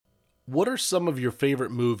what are some of your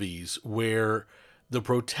favorite movies where the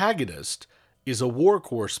protagonist is a war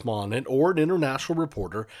correspondent or an international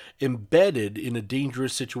reporter embedded in a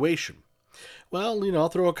dangerous situation? Well, I'll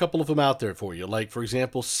throw a couple of them out there for you. Like, for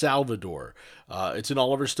example, Salvador. It's an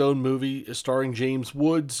Oliver Stone movie starring James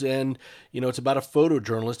Woods, and, it's about a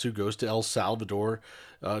photojournalist who goes to El Salvador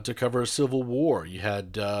to cover a civil war. You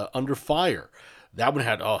had Under Fire. That one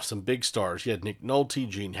had, some big stars. You had Nick Nolte,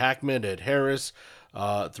 Gene Hackman, Ed Harris,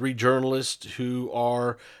 three journalists who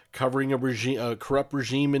are covering a corrupt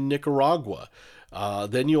regime in Nicaragua.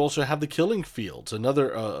 Then you also have The Killing Fields,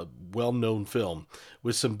 another well-known film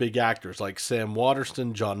with some big actors like Sam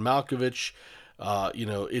Waterston, John Malkovich.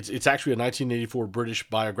 It's actually a 1984 British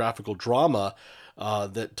biographical drama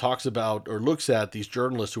that talks about or looks at these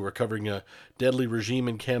journalists who are covering a deadly regime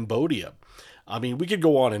in Cambodia. I mean, we could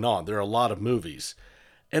go on and on. There are a lot of movies.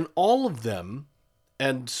 And all of them,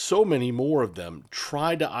 and so many more of them,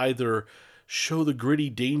 try to either show the gritty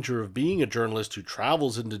danger of being a journalist who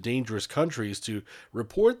travels into dangerous countries to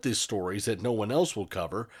report these stories that no one else will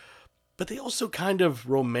cover, but they also kind of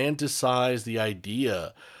romanticize the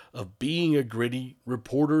idea of being a gritty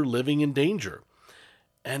reporter living in danger.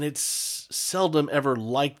 And it's seldom ever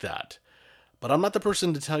like that. But I'm not the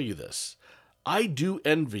person to tell you this. I do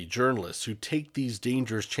envy journalists who take these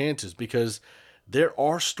dangerous chances because there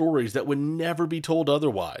are stories that would never be told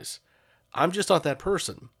otherwise. I'm just not that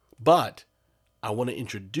person. But I want to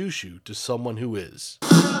introduce you to someone who is.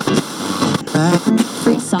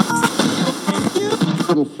 Free socks.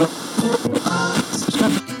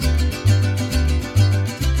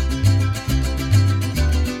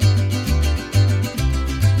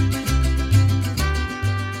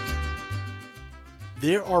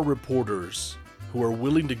 There are reporters who are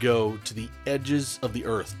willing to go to the edges of the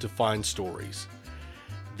earth to find stories.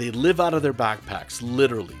 They live out of their backpacks,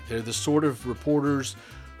 literally. They're the sort of reporters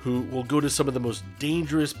who will go to some of the most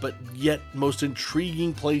dangerous but yet most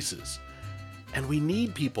intriguing places. And we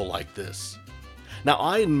need people like this. Now,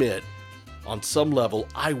 I admit, on some level,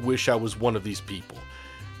 I wish I was one of these people.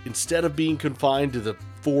 Instead of being confined to the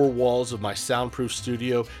four walls of my soundproof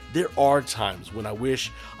studio, there are times when I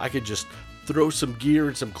wish I could just throw some gear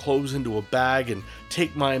and some clothes into a bag and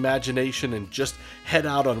take my imagination and just head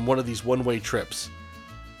out on one of these one-way trips.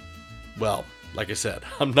 Well, like I said,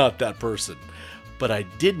 I'm not that person. But I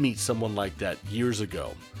did meet someone like that years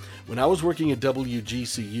ago. When I was working at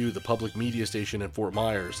WGCU, the public media station in Fort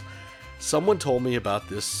Myers, someone told me about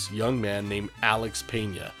this young man named Alex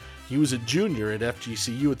Pena. He was a junior at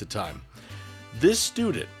FGCU at the time. This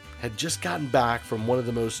student had just gotten back from one of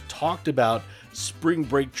the most talked about spring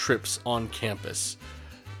break trips on campus,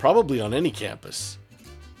 probably on any campus.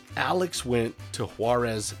 Alex went to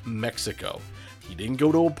Juarez, Mexico. He didn't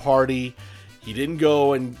go to a party. He didn't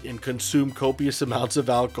go and consume copious amounts of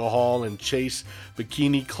alcohol and chase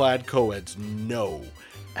bikini-clad co-eds. No.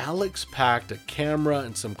 Alex packed a camera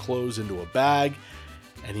and some clothes into a bag,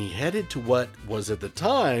 and he headed to what was at the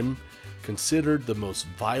time considered the most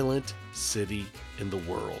violent city in the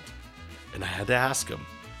world. And I had to ask him,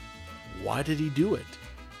 why did he do it?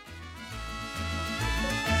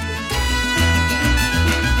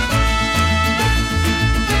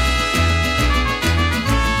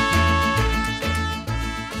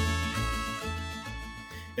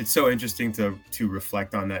 It's so interesting to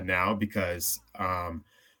reflect on that now because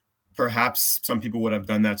perhaps some people would have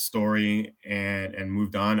done that story and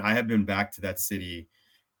moved on. I have been back to that city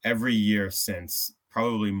every year since,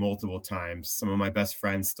 probably multiple times. Some of my best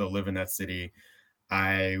friends still live in that city.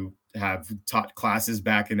 I have taught classes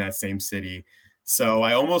back in that same city. So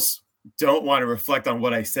I almost don't want to reflect on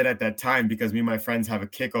what I said at that time because me and my friends have a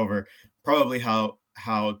kick over probably how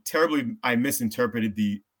terribly I misinterpreted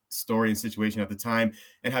the story and situation at the time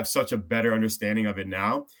and have such a better understanding of it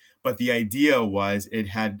now. But the idea was it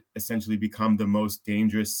had essentially become the most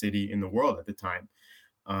dangerous city in the world at the time.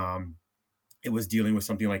 It was dealing with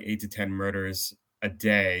something like 8 to 10 murders a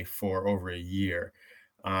day for over a year.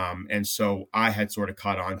 And so I had sort of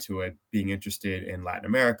caught on to it, being interested in Latin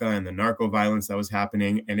America and the narco violence that was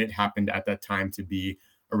happening. And it happened at that time to be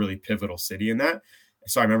a really pivotal city in that.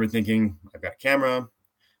 So I remember thinking, I've got a camera,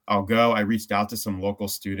 I'll go. I reached out to some local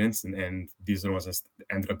students, and these are the ones that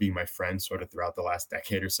ended up being my friends sort of throughout the last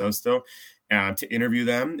decade or so still, to interview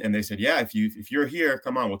them. And they said, yeah, if you're here,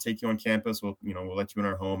 come on, we'll take you on campus. We'll let you in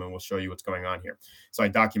our home and we'll show you what's going on here. So I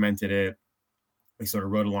documented it. We sort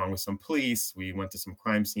of rode along with some police. We went to some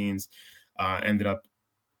crime scenes, ended up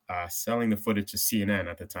selling the footage to CNN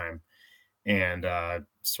at the time, and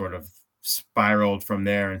sort of spiraled from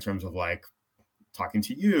there in terms of like talking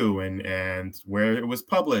to you and where it was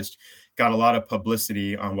published. Got a lot of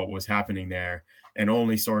publicity on what was happening there. And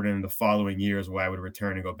only sort of in the following years where I would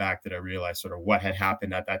return and go back did I realize sort of what had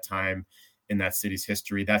happened at that time in that city's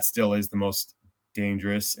history. That still is the most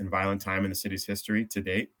dangerous and violent time in the city's history to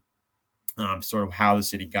date. Sort of how the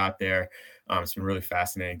city got there. It's been really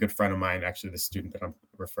fascinating. A good friend of mine, actually, the student that I'm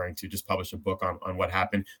referring to, just published a book on what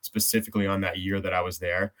happened specifically on that year that I was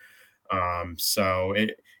there. So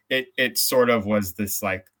it sort of was this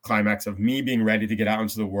like climax of me being ready to get out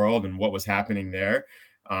into the world and what was happening there.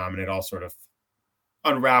 And it all sort of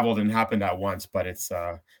unraveled and happened at once, but it's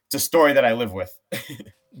a story that I live with.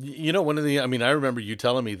 One of the, I mean, I remember you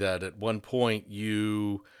telling me that at one point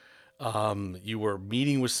you were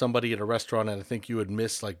meeting with somebody at a restaurant, and I think you had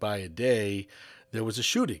missed like by a day. There was a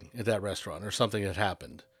shooting at that restaurant, or something had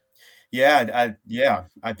happened. Yeah.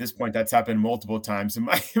 At this point, that's happened multiple times in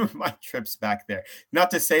my my trips back there. Not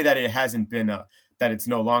to say that it hasn't been that it's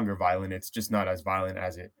no longer violent. It's just not as violent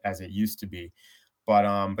as it used to be.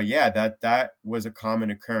 But yeah, that was a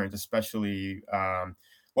common occurrence. Especially,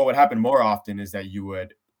 what would happen more often is that you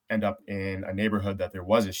would end up in a neighborhood that there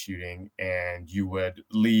was a shooting, and you would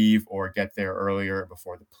leave or get there earlier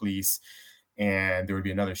before the police, and there would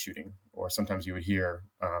be another shooting, or sometimes you would hear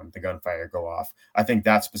the gunfire go off. I think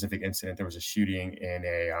that specific incident, there was a shooting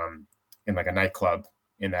in like a nightclub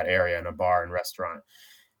in that area, in a bar and restaurant,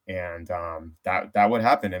 and that would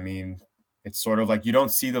happen. I mean, it's sort of like you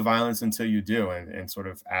don't see the violence until you do, and sort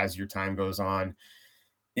of as your time goes on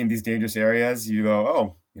in these dangerous areas, you go,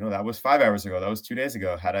 oh, that was 5 hours ago, that was 2 days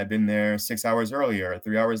ago. Had I been there 6 hours earlier,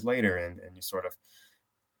 3 hours later, and you sort of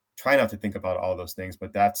try not to think about all those things,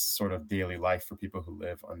 but that's sort of daily life for people who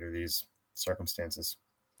live under these circumstances.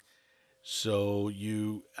 So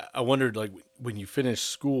I wondered, like, when you finished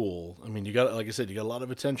school, I mean, you got, like I said, you got a lot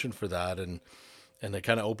of attention for that, and it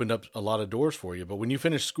kind of opened up a lot of doors for you. But when you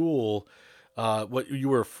finished school, what you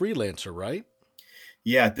were a freelancer, right?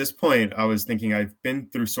 Yeah, at this point, I was thinking I've been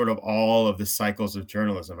through sort of all of the cycles of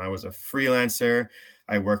journalism. I was a freelancer.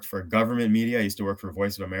 I worked for government media. I used to work for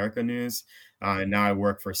Voice of America News. And now I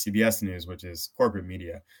work for CBS News, which is corporate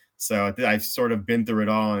media. So I've sort of been through it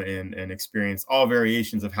all and experienced all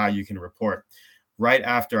variations of how you can report. Right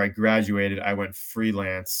after I graduated, I went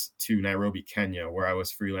freelance to Nairobi, Kenya, where I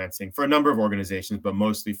was freelancing for a number of organizations, but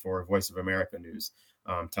mostly for Voice of America News,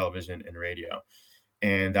 television and radio.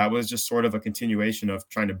 And that was just sort of a continuation of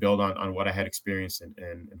trying to build on what I had experienced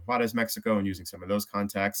in Juarez, Mexico, and using some of those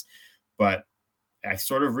contacts. But I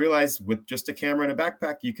sort of realized with just a camera and a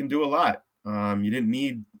backpack, you can do a lot. You didn't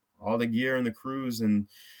need all the gear and the crews and,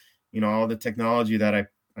 all the technology that I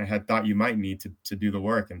had thought you might need to do the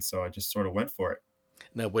work. And so I just sort of went for it.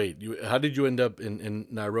 Now, wait, how did you end up in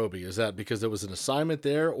Nairobi? Is that because there was an assignment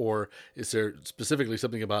there, or is there specifically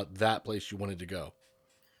something about that place you wanted to go?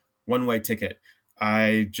 One-way ticket.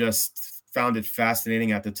 I just found it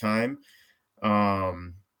fascinating at the time.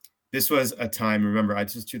 Um, this was a time, remember,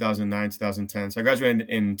 this was 2009, 2010. So I graduated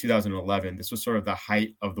in 2011. This was sort of the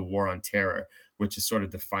height of the war on terror, which has sort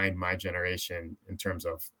of defined my generation in terms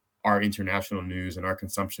of our international news and our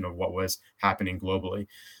consumption of what was happening globally.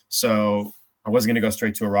 So I wasn't going to go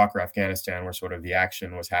straight to Iraq or Afghanistan, where sort of the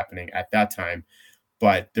action was happening at that time.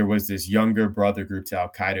 But there was this younger brother group to Al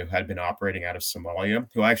Qaeda who had been operating out of Somalia,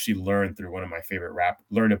 who I actually learned about through one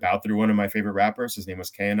of my favorite rappers. His name was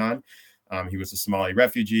Kayanan. He was a Somali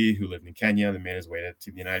refugee who lived in Kenya, then made his way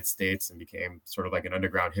to the United States and became sort of like an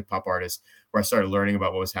underground hip hop artist, where I started learning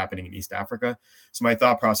about what was happening in East Africa. So my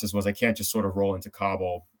thought process was, I can't just sort of roll into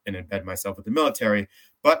Kabul and embed myself with the military,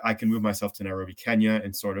 but I can move myself to Nairobi, Kenya,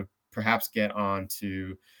 and sort of perhaps get on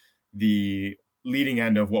to the leading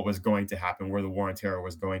end of what was going to happen, where the war on terror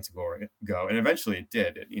was going to go. And eventually it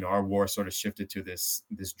did. Our war sort of shifted to this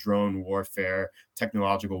drone warfare,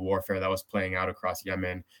 technological warfare that was playing out across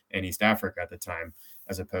Yemen and East Africa at the time,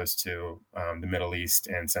 as opposed to the Middle East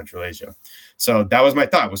and Central Asia. So that was my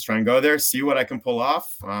thought, was try and go there, see what I can pull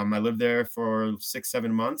off. I lived there for 6-7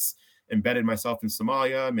 months, embedded myself in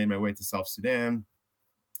Somalia, made my way to South Sudan,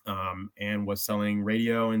 and was selling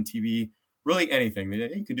radio and TV, really anything.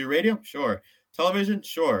 You could do radio? Sure. Television?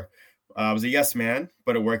 Sure. I was a yes man,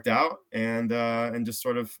 but it worked out, and just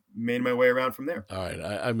sort of made my way around from there. All right.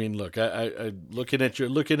 I mean, look, I looking at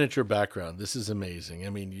your background. This is amazing. I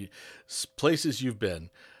mean, places you've been,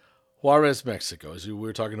 Juarez, Mexico, as we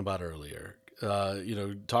were talking about earlier.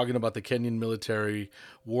 Talking about the Kenyan military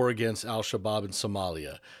war against Al Shabaab in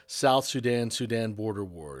Somalia, South Sudan border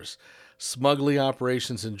wars, smuggling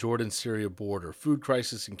operations in Jordan-Syria border, food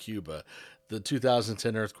crisis in Cuba, the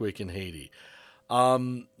 2010 earthquake in Haiti. I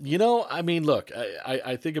mean, look,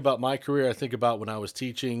 I think about my career. I think about when I was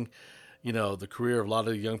teaching, the career of a lot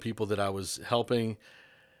of the young people that I was helping.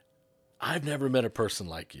 I've never met a person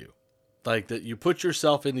like you. Like that you put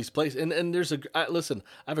yourself in these places, and there's listen,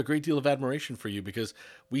 I have a great deal of admiration for you because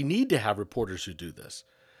we need to have reporters who do this,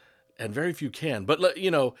 and very few can. But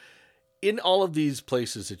in all of these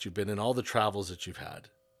places that you've been in, all the travels that you've had,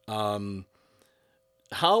 um,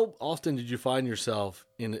 how often did you find yourself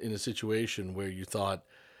in a situation where you thought,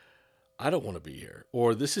 I don't want to be here,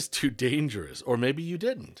 or this is too dangerous, or maybe you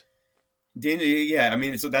didn't? Yeah, I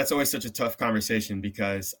mean, so that's always such a tough conversation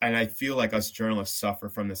because, and I feel like us journalists suffer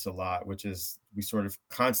from this a lot, which is we sort of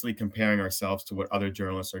constantly comparing ourselves to what other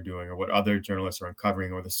journalists are doing or what other journalists are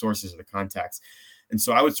uncovering or the sources of the context. And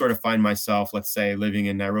so I would sort of find myself, let's say, living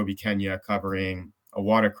in Nairobi, Kenya, covering a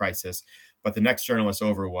water crisis, but the next journalist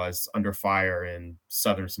over was under fire in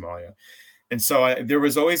southern Somalia. And so there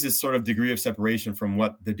was always this sort of degree of separation from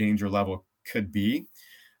what the danger level could be.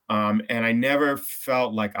 And I never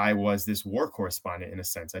felt like I was this war correspondent in a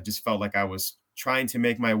sense. I just felt like I was trying to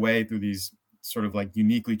make my way through these sort of like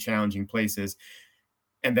uniquely challenging places.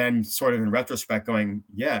 And then sort of in retrospect going,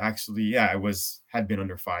 yeah, actually, yeah, had been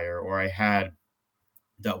under fire or I had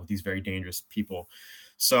dealt with these very dangerous people.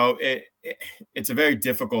 So it's a very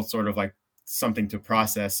difficult sort of like something to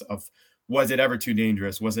process of was it ever too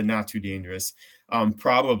dangerous? Was it not too dangerous?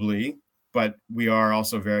 Probably, but we are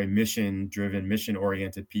also very mission driven, mission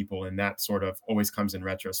oriented people. And that sort of always comes in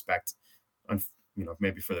retrospect,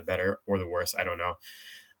 maybe for the better or the worse. I don't know.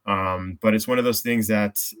 But it's one of those things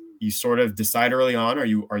that you sort of decide early on, are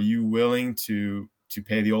you willing to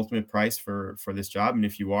pay the ultimate price for this job? And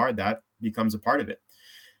if you are, that becomes a part of it.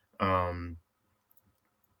 A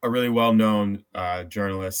really well-known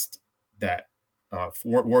journalist that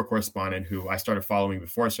war correspondent who I started following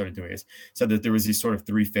before I started doing this said that there was these sort of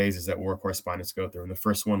three phases that war correspondents go through. And the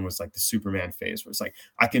first one was like the Superman phase, where it's like,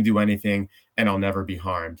 I can do anything and I'll never be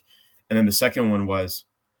harmed. And then the second one was,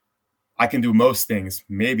 I can do most things,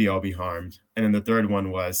 maybe I'll be harmed. And then the third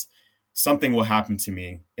one was, something will happen to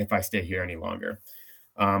me if I stay here any longer.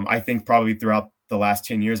 I think probably throughout the last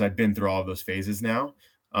 10 years, I've been through all of those phases now,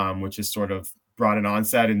 which has sort of brought an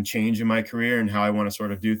onset and change in my career and how I want to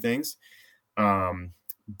sort of do things.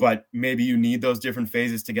 But maybe you need those different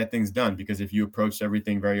phases to get things done, because if you approach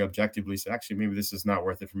everything very objectively, so actually maybe this is not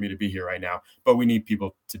worth it for me to be here right now, but we need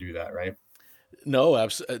people to do that, right? No,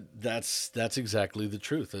 that's exactly the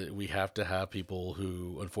truth. We have to have people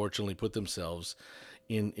who unfortunately put themselves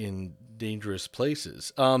in dangerous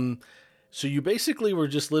places. So you basically were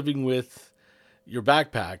just living with your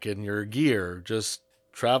backpack and your gear, just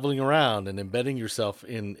traveling around and embedding yourself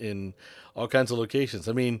in all kinds of locations.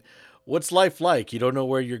 I mean, what's life like? You don't know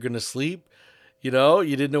where you're going to sleep. You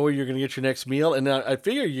didn't know where you're going to get your next meal, and I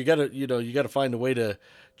figure you gotta find a way to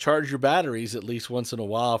charge your batteries at least once in a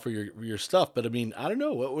while for your stuff. But I mean, I don't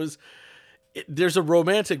know what was. There's a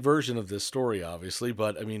romantic version of this story, obviously,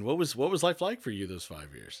 but I mean, what was life like for you those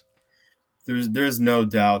 5 years? There's no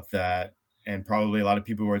doubt that, and probably a lot of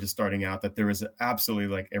people who are just starting out, that there is absolutely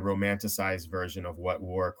like a romanticized version of what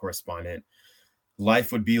war correspondent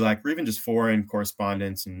life would be like, or even just foreign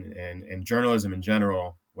correspondence and journalism in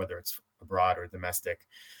general, whether it's abroad or domestic.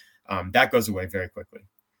 That goes away very quickly.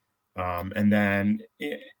 And then,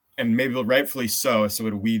 and maybe rightfully so, so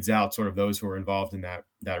it weeds out sort of those who are involved in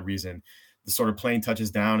that reason. The sort of plane touches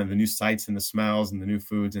down and the new sights and the smells and the new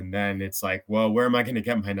foods. And then it's like, well, where am I going to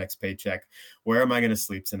get my next paycheck? Where am I going to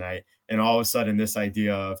sleep tonight? And all of a sudden, this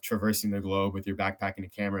idea of traversing the globe with your backpack and a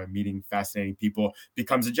camera and meeting fascinating people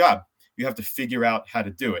becomes a job. You have to figure out how to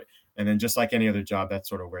do it. And then just like any other job, that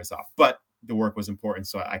sort of wears off. But the work was important,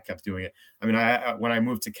 so I kept doing it. I mean, when I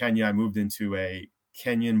moved to Kenya, I moved into a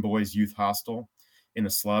Kenyan boys youth hostel in a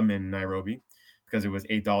slum in Nairobi, because it was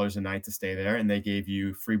 $8 a night to stay there, and they gave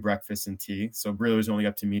you free breakfast and tea. So really, it was only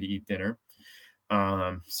up to me to eat dinner.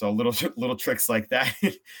 So little tricks like that.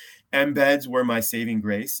 Embeds were my saving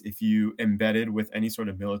grace. If you embedded with any sort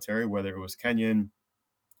of military, whether it was Kenyan,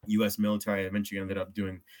 U.S. military, I eventually ended up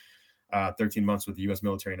doing 13 months with the U.S.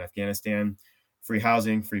 military in Afghanistan. Free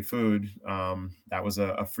housing, free food. That was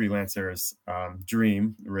a freelancer's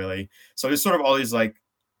dream, really. So there's sort of all these like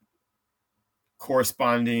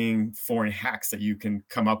corresponding foreign hacks that you can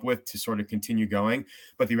come up with to sort of continue going.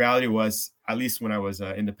 But the reality was, at least when I was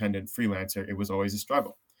an independent freelancer, it was always a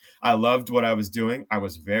struggle. I loved what I was doing. I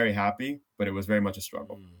was very happy, but it was very much a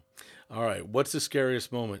struggle. All right, what's the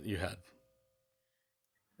scariest moment you had?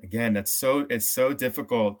 Again, it's so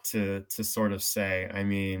difficult to sort of say. I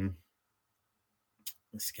mean,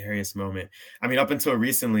 the scariest moment. I mean, up until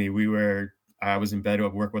recently, I was in bed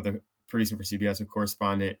at work with a producer for CBS, a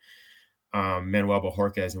correspondent, Manuel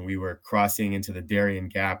Bojorquez, and we were crossing into the Darien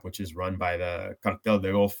Gap, which is run by the Cartel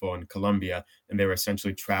de Golfo in Colombia, and they were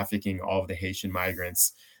essentially trafficking all of the Haitian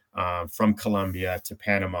migrants from Colombia to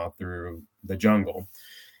Panama through the jungle.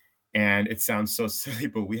 And it sounds so silly,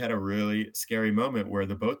 but we had a really scary moment where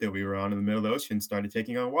the boat that we were on in the middle of the ocean started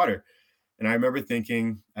taking on water. And I remember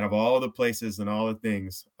thinking, out of all the places and all the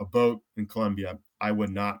things, a boat in Colombia, I would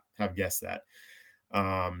not have guessed that.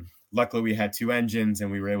 Luckily, we had 2 engines and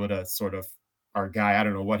we were able to sort of, our guy, I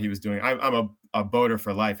don't know what he was doing. I'm a boater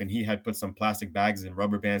for life, and he had put some plastic bags and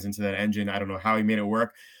rubber bands into that engine. I don't know how he made it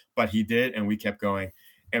work, but he did, and we kept going.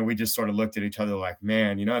 And we just sort of looked at each other like,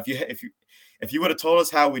 man, if you would have told us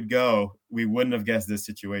how we'd go, we wouldn't have guessed this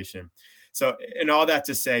situation. So, and all that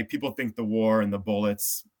to say, people think the war and the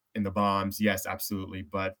bullets and the bombs, yes, absolutely.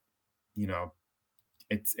 But,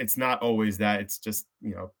 it's not always that. It's just,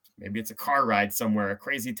 maybe it's a car ride somewhere, a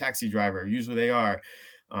crazy taxi driver. Usually they are.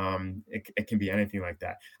 It can be anything like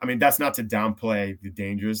that. I mean, that's not to downplay the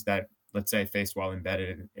dangers that, let's say, faced while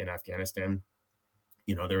embedded in Afghanistan.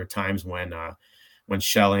 There were times when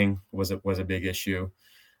shelling was a big issue.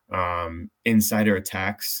 Insider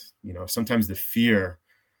attacks, sometimes the fear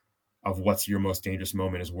of what's your most dangerous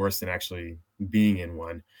moment is worse than actually being in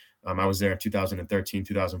one. I was there in 2013,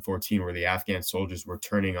 2014, where the Afghan soldiers were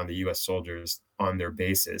turning on the U.S. soldiers on their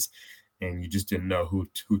bases, and you just didn't know who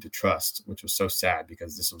to trust, which was so sad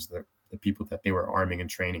because this was the people that they were arming and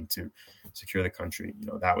training to secure the country.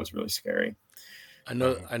 That was really scary. I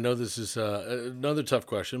know this is another tough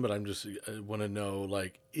question, but I want to know,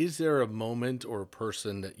 is there a moment or a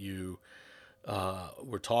person that you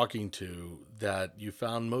were talking to that you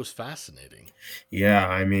found most fascinating? Yeah,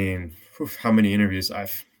 I mean, how many interviews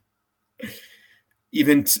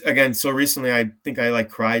again, so recently, I think I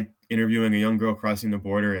cried interviewing a young girl crossing the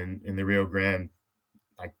border in the Rio Grande,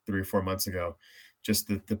 3 or 4 months ago. Just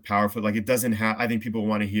the powerful, it doesn't have, I think people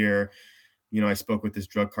want to hear, I spoke with this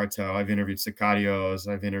drug cartel. I've interviewed sicarios.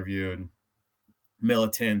 I've interviewed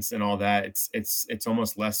militants and all that. It's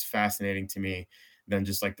almost less fascinating to me than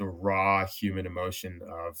just the raw human emotion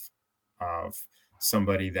of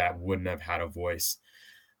somebody that wouldn't have had a voice.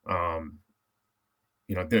 And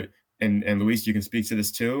Luis, you can speak to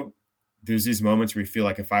this too. There's these moments where you feel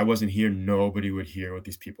like if I wasn't here, nobody would hear what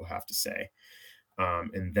these people have to say.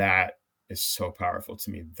 And that is so powerful to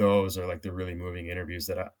me. Those are the really moving interviews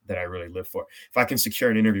that I really live for. If I can secure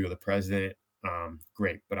an interview with a president,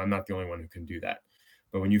 great, but I'm not the only one who can do that.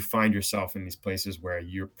 But when you find yourself in these places where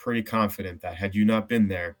you're pretty confident that had you not been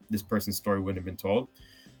there, this person's story wouldn't have been told,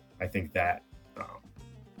 I think that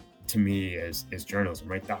to me is journalism,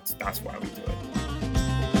 right? That's why we do it.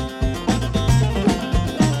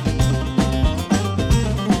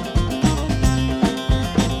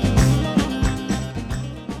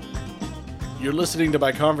 You're listening to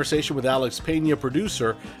my conversation with Alex Pena,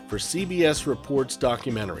 producer for CBS Reports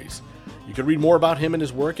Documentaries. You can read more about him and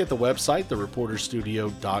his work at the website,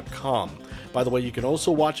 thereporterstudio.com. By the way, you can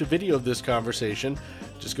also watch a video of this conversation.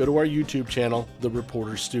 Just go to our YouTube channel, The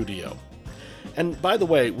Reporter Studio. And by the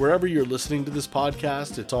way, wherever you're listening to this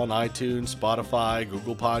podcast, it's on iTunes, Spotify,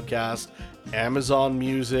 Google Podcast, Amazon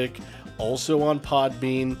Music, also on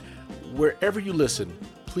Podbean. Wherever you listen,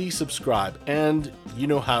 please subscribe, and you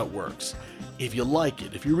know how it works. If you like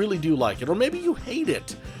it, if you really do like it, or maybe you hate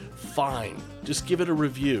it, fine. Just give it a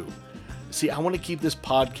review. See, I want to keep this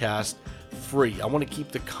podcast free. I want to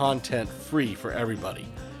keep the content free for everybody.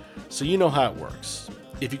 So you know how it works.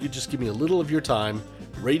 If you could just give me a little of your time,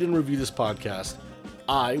 rate and review this podcast,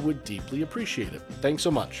 I would deeply appreciate it. Thanks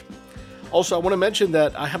so much. Also, I want to mention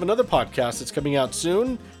that I have another podcast that's coming out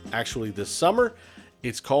soon, actually this summer.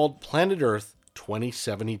 It's called Planet Earth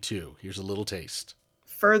 2072. Here's a little taste.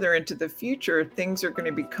 Further into the future, things are going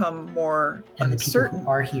to become more and uncertain. The people who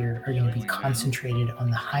are here are going to be concentrated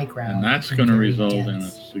on the high ground. And that's going to result in a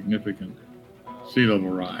significant sea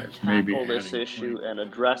level rise. Maybe tackle this issue and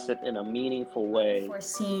address it in a meaningful way.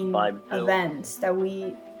 Foreseen events that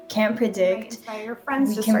we can't predict. Inspire your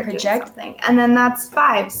friends to start project something, and then that's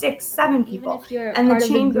 5, 6, 7 people. Even if you're and part the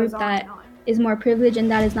of a chain group goes that on. is more privileged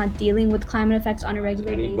and that is not dealing with climate effects on a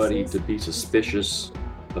regular Anybody basis. to be suspicious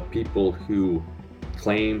of people who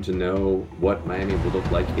claim to know what Miami will look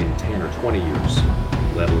like in 10 or 20 years,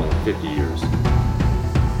 let alone 50 years.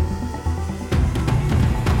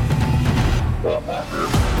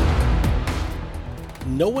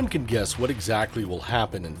 No one can guess what exactly will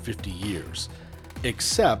happen in 50 years,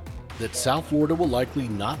 except that South Florida will likely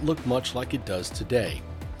not look much like it does today.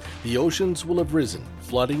 The oceans will have risen,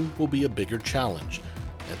 flooding will be a bigger challenge,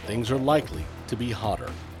 and things are likely to be hotter.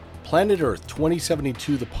 Planet Earth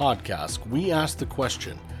 2072, the podcast, we asked the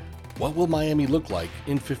question, what will Miami look like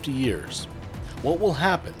in 50 years? What will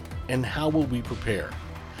happen, and how will we prepare?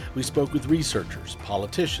 We spoke with researchers,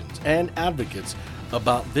 politicians, and advocates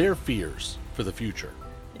about their fears for the future.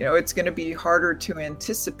 It's going to be harder to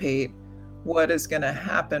anticipate what is going to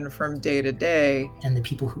happen from day to day. And the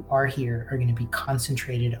people who are here are going to be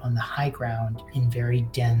concentrated on the high ground in very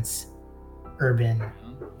dense urban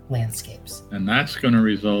landscapes. And that's going to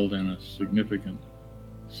result in a significant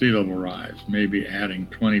sea level rise, maybe adding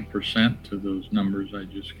 20% to those numbers I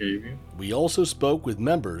just gave you. We also spoke with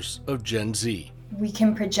members of Gen Z. We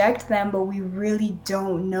can project them, but we really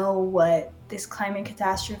don't know what this climate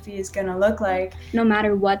catastrophe is going to look like. No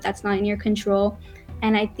matter what, that's not in your control.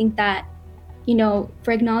 And I think that,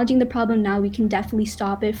 for acknowledging the problem now, we can definitely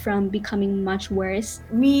stop it from becoming much worse.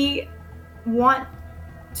 We want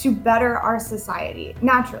to better our society,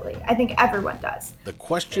 naturally. I think everyone does. The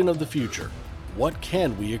question of the future. What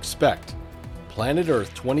can we expect? Planet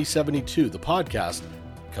Earth 2072, the podcast,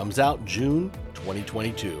 comes out June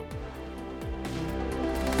 2022.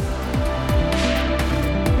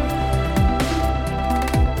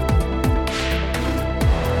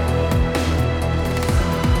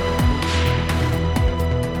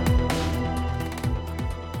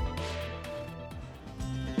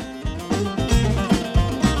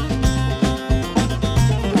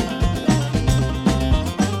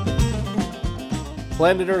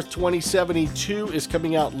 Planet Earth 2072 is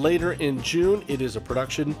coming out later in June. It is a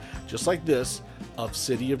production, just like this, of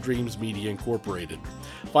City of Dreams Media Incorporated.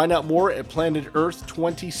 Find out more at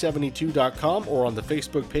planetearth2072.com or on the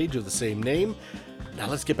Facebook page of the same name. Now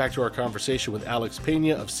let's get back to our conversation with Alex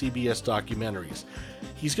Pena of CBS Documentaries.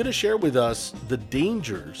 He's going to share with us the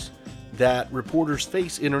dangers that reporters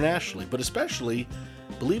face internationally, but especially,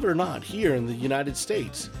 believe it or not, here in the United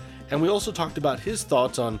States. And we also talked about his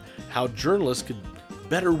thoughts on how journalists could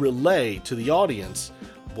better relay to the audience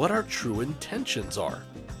what our true intentions are.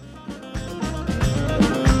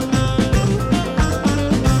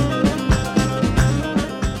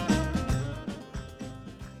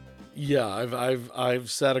 Yeah,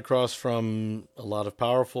 I've sat across from a lot of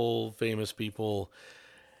powerful, famous people,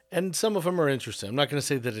 and some of them are interesting. I'm not going to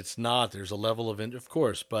say that it's not. There's a level of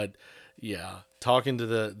course, but yeah, talking to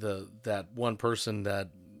that one person that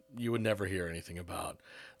you would never hear anything about,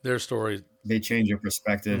 their story. They change your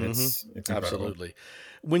perspective. Mm-hmm. It's absolutely.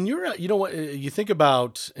 When you're, what you think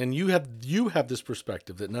about, and you have this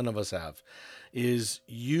perspective that none of us have, is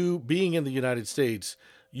you being in the United States,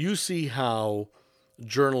 you see how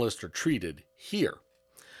journalists are treated here.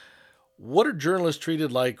 What are journalists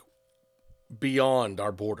treated like beyond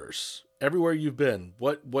our borders? Everywhere you've been,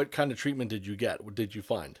 what kind of treatment did you get? What did you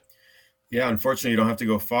find? Yeah, unfortunately, you don't have to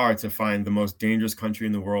go far to find the most dangerous country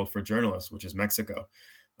in the world for journalists, which is Mexico.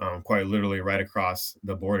 Quite literally right across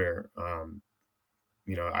the border. I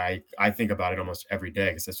think about it almost every day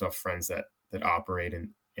because I still have friends that operate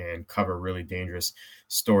and cover really dangerous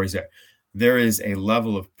stories there. There is a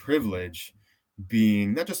level of privilege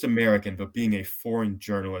being not just American, but being a foreign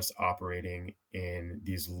journalist operating in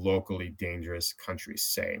these locally dangerous countries,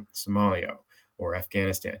 say Somalia or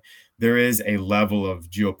Afghanistan. There is a level of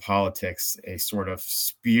geopolitics, a sort of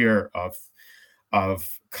sphere of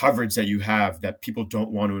coverage that you have that people don't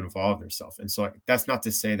want to involve themselves. And so that's not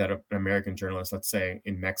to say that an American journalist, let's say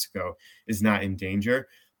in Mexico, is not in danger,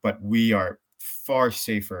 but we are far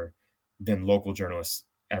safer than local journalists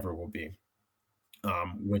ever will be,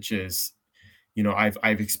 which is,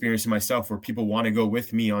 I've experienced it myself where people want to go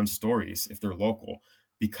with me on stories if they're local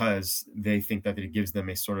because they think that it gives them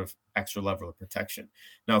a sort of extra level of protection.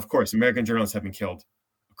 Now, of course, American journalists have been killed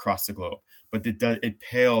across the globe, but it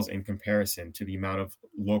pales in comparison to the amount of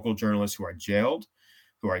local journalists who are jailed,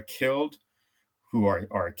 who are killed, who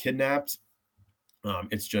are kidnapped.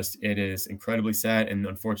 It is incredibly sad, and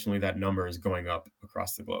unfortunately, that number is going up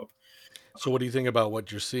across the globe. So, what do you think about what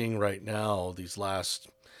you're seeing right now, these last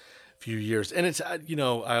few years? And it's,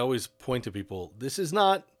 I always point to people, this is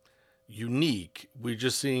not unique. We're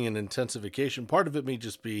just seeing an intensification. Part of it may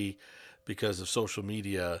just be because of social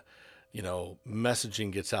media.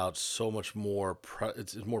 Messaging gets out so much more,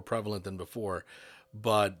 it's more prevalent than before,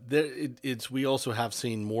 but we also have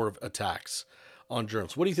seen more of attacks on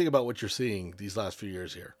journalists. What do you think about what you're seeing these last few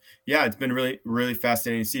years here? Yeah, it's been really, really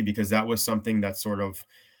fascinating to see because that was something that sort of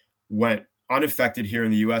went unaffected here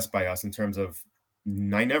in the US by us in terms of,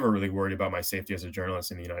 I never really worried about my safety as a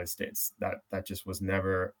journalist in the United States. That just was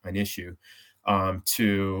never an issue.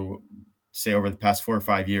 To say over the past 4 or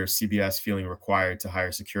 5 years, CBS feeling required to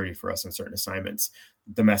hire security for us on certain assignments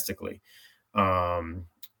domestically,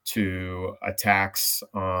 to attacks,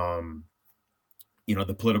 the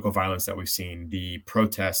political violence that we've seen, the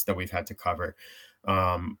protests that we've had to cover.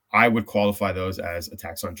 I would qualify those as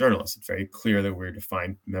attacks on journalists. It's very clear that we're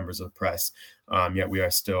defined members of the press, yet we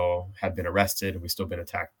have been arrested and we've still been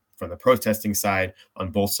attacked from the protesting side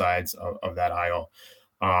on both sides of that aisle.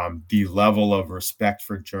 The level of respect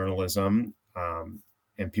for journalism,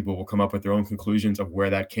 and people will come up with their own conclusions of where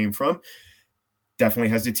that came from, definitely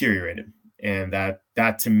has deteriorated. And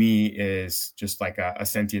that to me is just like a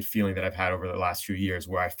sentient feeling that I've had over the last few years,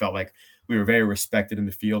 where I felt like we were very respected in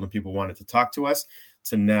the field and people wanted to talk to us,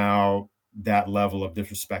 to now that level of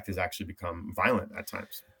disrespect has actually become violent at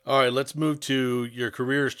times. All right, let's move to your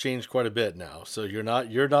career has changed quite a bit now. So you're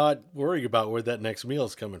not worried about where that next meal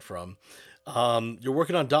is coming from. You're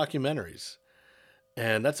working on documentaries,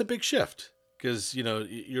 and that's a big shift because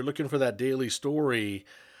you're looking for that daily story,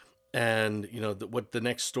 and what the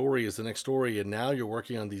next story is the next story, and now you're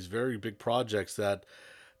working on these very big projects that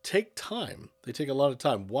take time. They take a lot of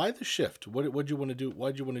time. Why the shift? What you want to do?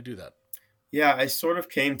 Why'd you want to do that? Yeah, I sort of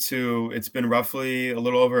came to, it's been roughly a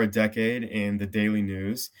little over a decade in the daily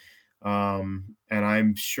news. And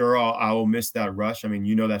I'm sure I will miss that rush. I mean,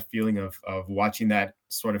 that feeling of watching that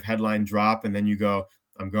sort of headline drop and then you go,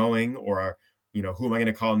 I'm going, or, who am I going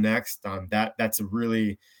to call next? That's a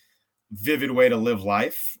really vivid way to live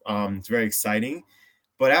life. It's very exciting.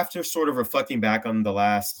 But after sort of reflecting back on the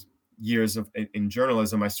last years in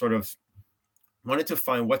journalism, I sort of wanted to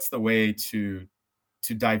find what's the way to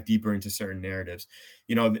dive deeper into certain narratives.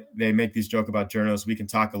 They make these joke about journalists. We can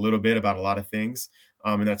talk a little bit about a lot of things.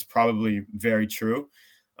 And that's probably very true.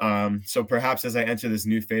 So perhaps as I enter this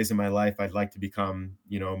new phase in my life, I'd like to become,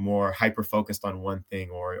 more hyper-focused on one thing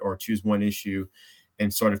or choose one issue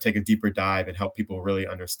and sort of take a deeper dive and help people really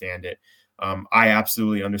understand it. I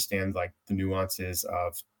absolutely understand like the nuances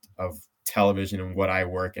of television and what I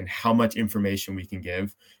work and how much information we can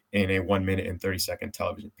give in a 1 minute and 30-second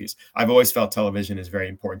television piece. I've always felt television is very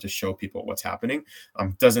important to show people what's happening.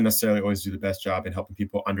 Doesn't necessarily always do the best job in helping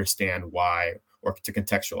people understand why or to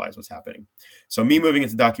contextualize what's happening. So me moving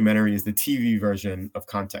into documentary is the TV version of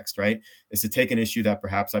context, right? Is to take an issue that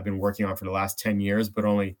perhaps I've been working on for the last 10 years, but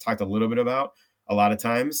only talked a little bit about a lot of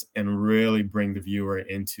times, and really bring the viewer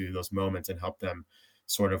into those moments and help them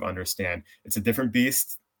sort of understand. It's a different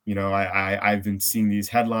beast. I've been seeing these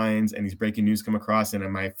headlines and these breaking news come across,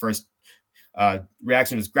 and my first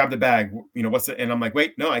reaction is grab the bag. What's it? And I'm like,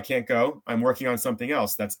 wait, no, I can't go. I'm working on something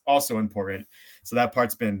else that's also important. So that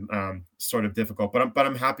part's been sort of difficult, but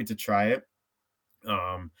I'm happy to try it.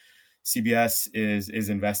 CBS is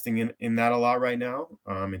investing in that a lot right now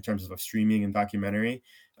in terms of streaming and documentary.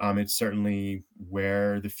 It's certainly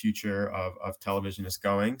where the future of television is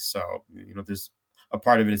going. So, there's a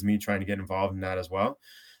part of it is me trying to get involved in that as well.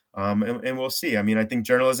 And we'll see. I mean, I think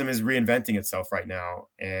journalism is reinventing itself right now,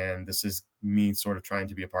 and this is me sort of trying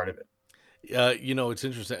to be a part of it. It's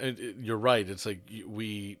interesting. You're right. It's like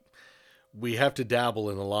we have to dabble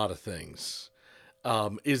in a lot of things.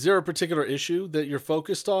 Is there a particular issue that you're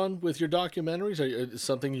focused on with your documentaries? Is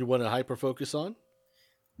something you want to hyper focus on?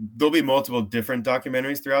 There'll be multiple different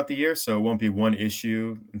documentaries throughout the year, so it won't be one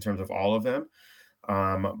issue in terms of all of them.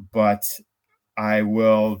 But I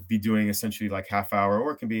will be doing essentially like half hour,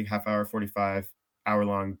 or it can be half hour, 45-hour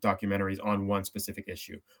long documentaries on one specific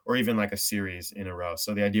issue, or even like a series in a row.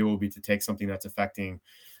 So the idea will be to take something that's affecting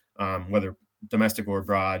whether domestic or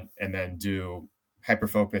abroad, and then do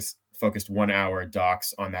focused 1 hour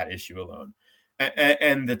docs on that issue alone.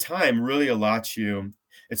 And the time really allots you.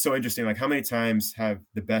 It's so interesting. Like, how many times have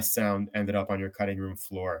the best sound ended up on your cutting room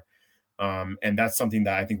floor? And that's something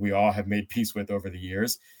that I think we all have made peace with over the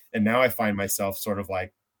years. And now I find myself sort of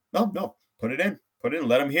like, no, put it in,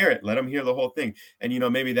 let them hear it. Let them hear the whole thing. And,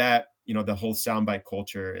 maybe that, the whole soundbite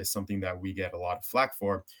culture is something that we get a lot of flack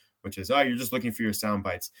for, which is, you're just looking for your sound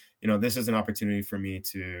bites. This is an opportunity for me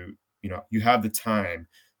to, you have the time.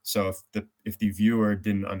 So if the viewer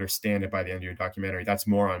didn't understand it by the end of your documentary, that's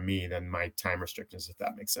more on me than my time restrictions, if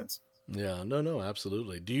that makes sense. Yeah, no,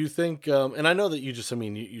 absolutely. Do you think, and I know that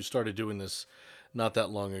you started doing this not that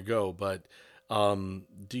long ago, but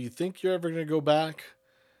do you think you're ever going to go back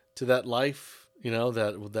to that life,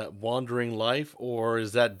 that wandering life, or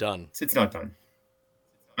is that done? It's not done.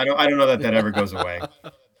 I don't know that ever goes away.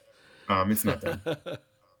 It's not done.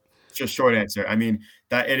 Just short answer. I mean,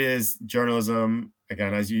 that it is journalism,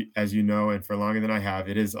 again, as you know, and for longer than I have,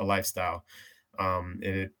 it is a lifestyle.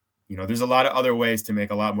 There's a lot of other ways to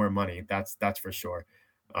make a lot more money. That's for sure.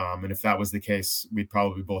 And if that was the case, we'd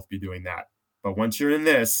probably both be doing that. But once you're in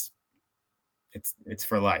this, it's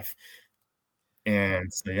for life.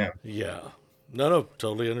 And so, yeah. Yeah. No,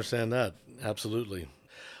 totally understand that. Absolutely.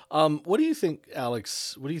 What do you think,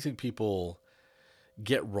 Alex? What do you think people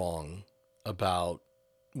get wrong about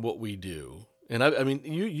what we do? And I mean,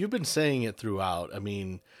 you've been saying it throughout. I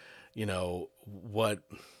mean,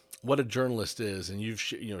 what a journalist is, and you've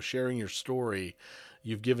sharing your story,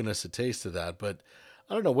 you've given us a taste of that. But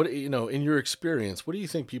I don't know what, in your experience, what do you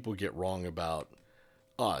think people get wrong about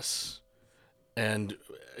us? And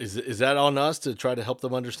is that on us to try to help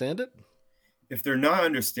them understand it? If they're not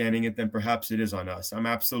understanding it, then perhaps it is on us. I'm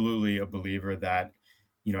absolutely a believer that,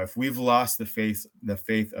 if we've lost the faith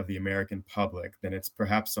of the American public, then it's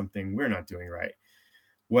perhaps something we're not doing right.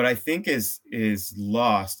 What I think is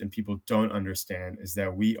lost and people don't understand is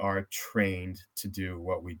that we are trained to do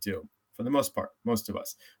what we do. For the most part, most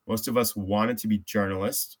of us wanted to be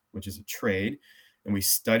journalists, which is a trade, and we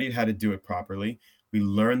studied how to do it properly. We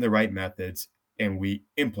learned the right methods and we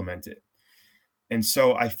implement it. And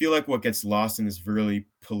so I feel like what gets lost in this really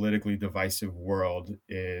politically divisive world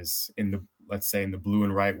is let's say in the blue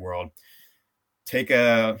and right world. Take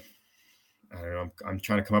I don't know, I'm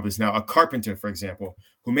trying to come up with this now. A carpenter, for example,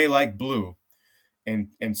 who may like blue and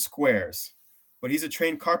squares, but he's a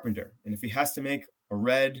trained carpenter. And if he has to make a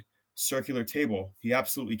red circular table, he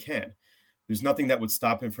absolutely can. There's nothing that would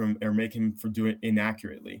stop him from or make him from doing it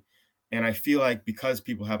inaccurately. And I feel like because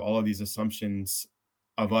people have all of these assumptions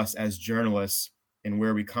of us as journalists and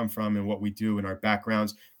where we come from and what we do and our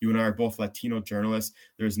backgrounds, you and I are both Latino journalists.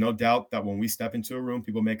 There's no doubt that when we step into a room,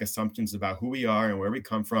 people make assumptions about who we are and where we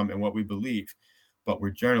come from and what we believe. But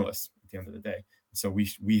we're journalists at the end of the day. So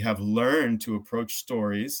we have learned to approach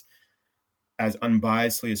stories as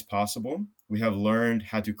unbiasedly as possible. We have learned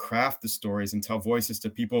how to craft the stories and tell voices to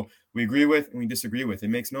people we agree with and we disagree with. It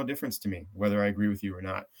makes no difference to me whether I agree with you or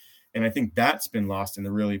not. And I think that's been lost in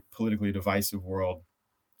the really politically divisive world,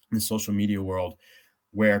 in the social media world,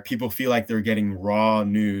 where people feel like they're getting raw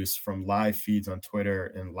news from live feeds on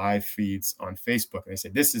Twitter and live feeds on Facebook. And they say,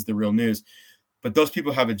 this is the real news. But those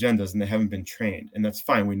people have agendas and they haven't been trained. And that's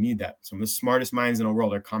fine. We need that. Some of the smartest minds in the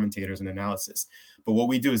world are commentators and analysis. But what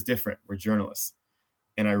we do is different. We're journalists.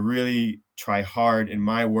 And I really try hard in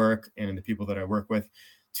my work and in the people that I work with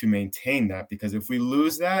to maintain that, because if we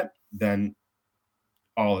lose that, then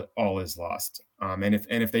all is lost. And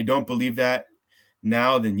if they don't believe that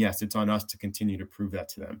now, then yes, it's on us to continue to prove that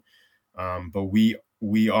to them. But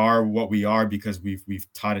we are what we are because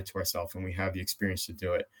we've taught it to ourselves and we have the experience to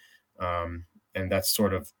do it. And that's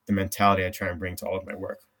sort of the mentality I try and bring to all of my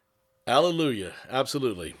work. Hallelujah.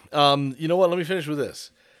 Absolutely. You know what? Let me finish with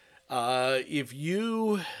this. If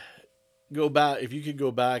you could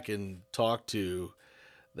go back and talk to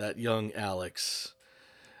that young Alex,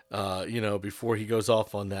 before he goes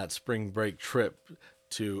off on that spring break trip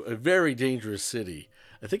to a very dangerous city.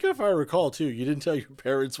 I think if I recall too, you didn't tell your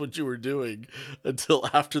parents what you were doing until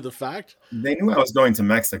after the fact. They knew I was going to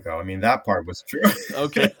Mexico. I mean, that part was true.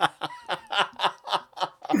 Okay.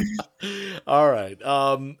 All right.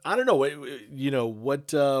 I don't know. What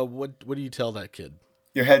do you tell that kid?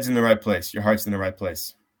 Your head's in the right place. Your heart's in the right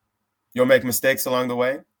place. You'll make mistakes along the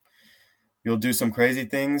way. You'll do some crazy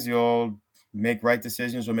things. You'll make right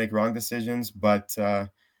decisions. You'll make wrong decisions. But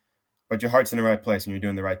your heart's in the right place and you're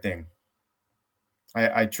doing the right thing.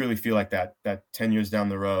 I truly feel like that 10 years down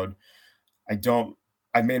the road,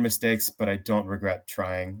 I've made mistakes, but I don't regret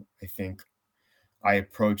trying. I think I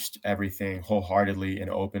approached everything wholeheartedly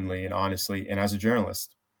and openly and honestly. And as a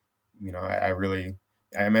journalist, I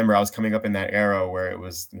remember I was coming up in that era where it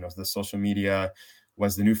was, the social media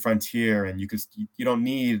was the new frontier and you don't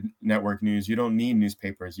need network news. You don't need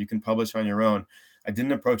newspapers. You can publish on your own. I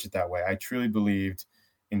didn't approach it that way. I truly believed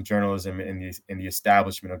in journalism, in the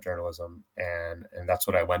establishment of journalism. And that's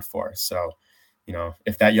what I went for. So,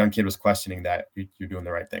 if that young kid was questioning that, you're doing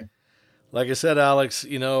the right thing. Like I said, Alex,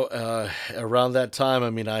 around that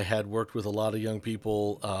time, I had worked with a lot of young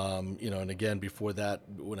people, and again, before that,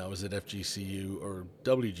 when I was at FGCU or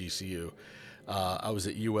WGCU, I was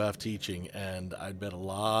at UF teaching, and I'd met a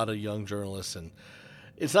lot of young journalists, and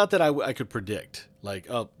it's not that I could predict, like,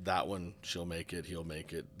 oh, that one, she'll make it, he'll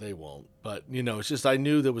make it, they won't. But, it's just I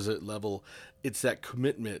knew there was a level, it's that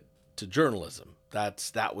commitment to journalism.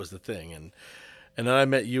 That was the thing. And then I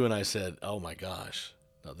met you and I said, oh my gosh,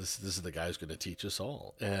 no, this is the guy who's going to teach us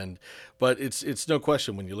all. But it's no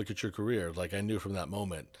question when you look at your career, like I knew from that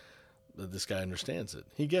moment that this guy understands it.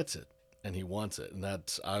 He gets it and he wants it. And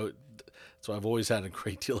so I've always had a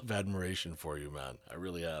great deal of admiration for you, man. I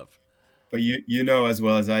really have. But you know as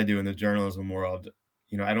well as I do in the journalism world,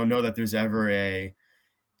 I don't know that there's ever a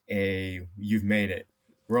you've made it.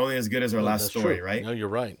 We're only as good as our last story, true. Right? No, you're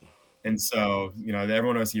right. And so,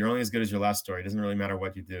 everyone knows you're only as good as your last story. It doesn't really matter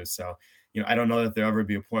what you do. So, I don't know that there'll ever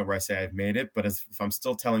be a point where I say I've made it, but if I'm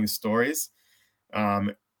still telling stories,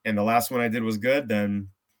 and the last one I did was good, then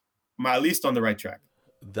I'm at least on the right track.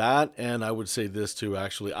 That, and I would say this too,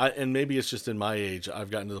 actually, and maybe it's just in my age, I've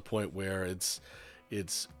gotten to the point where it's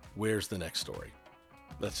where's the next story?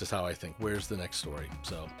 That's just how I think. Where's the next story?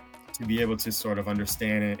 So to be able to sort of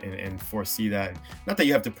understand it and foresee that. Not that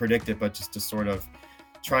you have to predict it, but just to sort of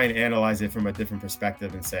try and analyze it from a different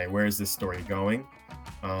perspective and say, where is this story going?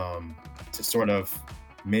 To sort of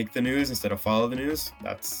make the news instead of follow the news.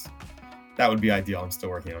 That would be ideal. I'm still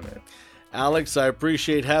working on it. Alex, I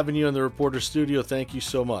appreciate having you in the Reporter Studio. Thank you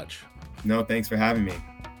so much. No, thanks for having me.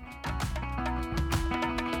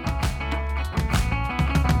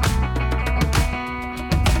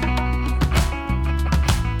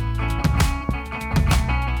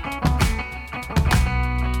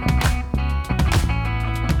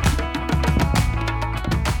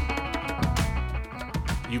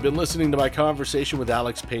 You've been listening to my conversation with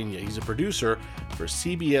Alex Pena. He's a producer for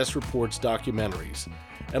CBS Reports Documentaries.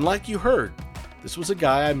 And like you heard, this was a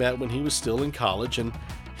guy I met when he was still in college, and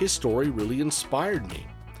his story really inspired me.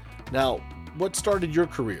 Now, what started your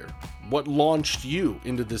career? What launched you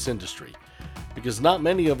into this industry? Because not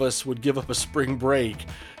many of us would give up a spring break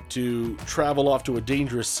to travel off to a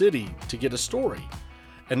dangerous city to get a story.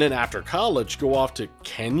 And then after college, go off to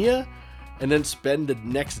Kenya and then spend the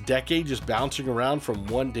next decade just bouncing around from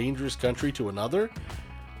one dangerous country to another?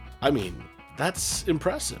 I mean, that's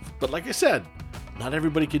impressive. But like I said, not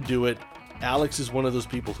everybody can do it. Alex is one of those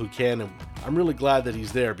people who can, and I'm really glad that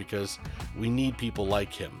he's there because we need people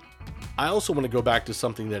like him. I also want to go back to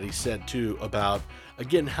something that he said too about,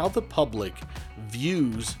 again, how the public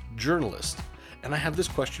views journalists. And I have this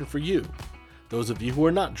question for you, those of you who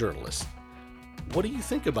are not journalists. What do you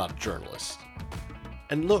think about journalists?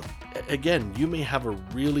 And look, again, you may have a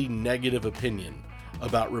really negative opinion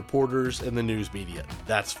about reporters and the news media.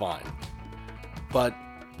 That's fine. But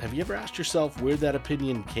have you ever asked yourself where that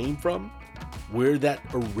opinion came from? Where that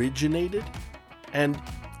originated? And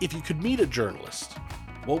if you could meet a journalist,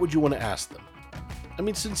 what would you want to ask them? I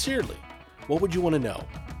mean, sincerely, what would you want to know?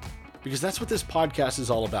 Because that's what this podcast is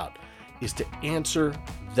all about, is to answer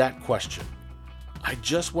that question. I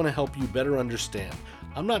just want to help you better understand.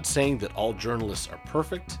 I'm not saying that all journalists are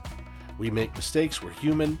perfect. We make mistakes, we're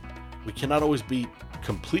human. We cannot always be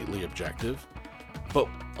completely objective. But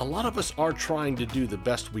a lot of us are trying to do the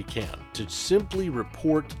best we can to simply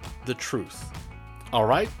report the truth. All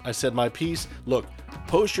right, I said my piece. Look,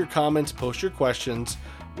 post your comments, post your questions,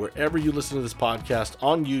 wherever you listen to this podcast,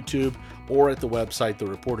 on YouTube or at the website,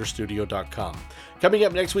 thereporterstudio.com. Coming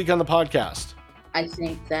up next week on the podcast. I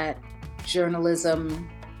think that journalism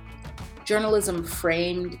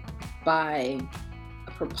framed by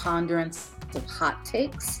a preponderance of hot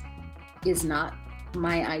takes is not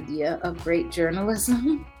my idea of great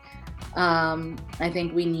journalism. I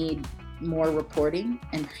think we need more reporting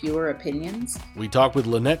and fewer opinions. We talk with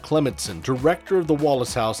Lynette Clementson, director of the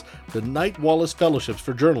Wallace House, the Knight Wallace Fellowships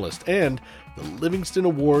for Journalists, and the Livingston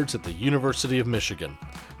Awards at the University of Michigan.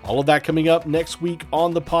 All of that coming up next week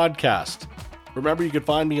on the podcast. Remember, you can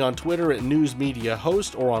find me on Twitter at News Media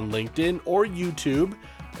Host or on LinkedIn or YouTube.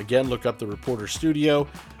 Again, look up the Reporter Studio.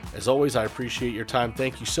 As always, I appreciate your time.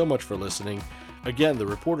 Thank you so much for listening. Again, the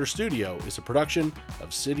Reporter Studio is a production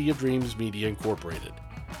of City of Dreams Media Incorporated.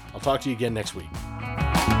 I'll talk to you again next week.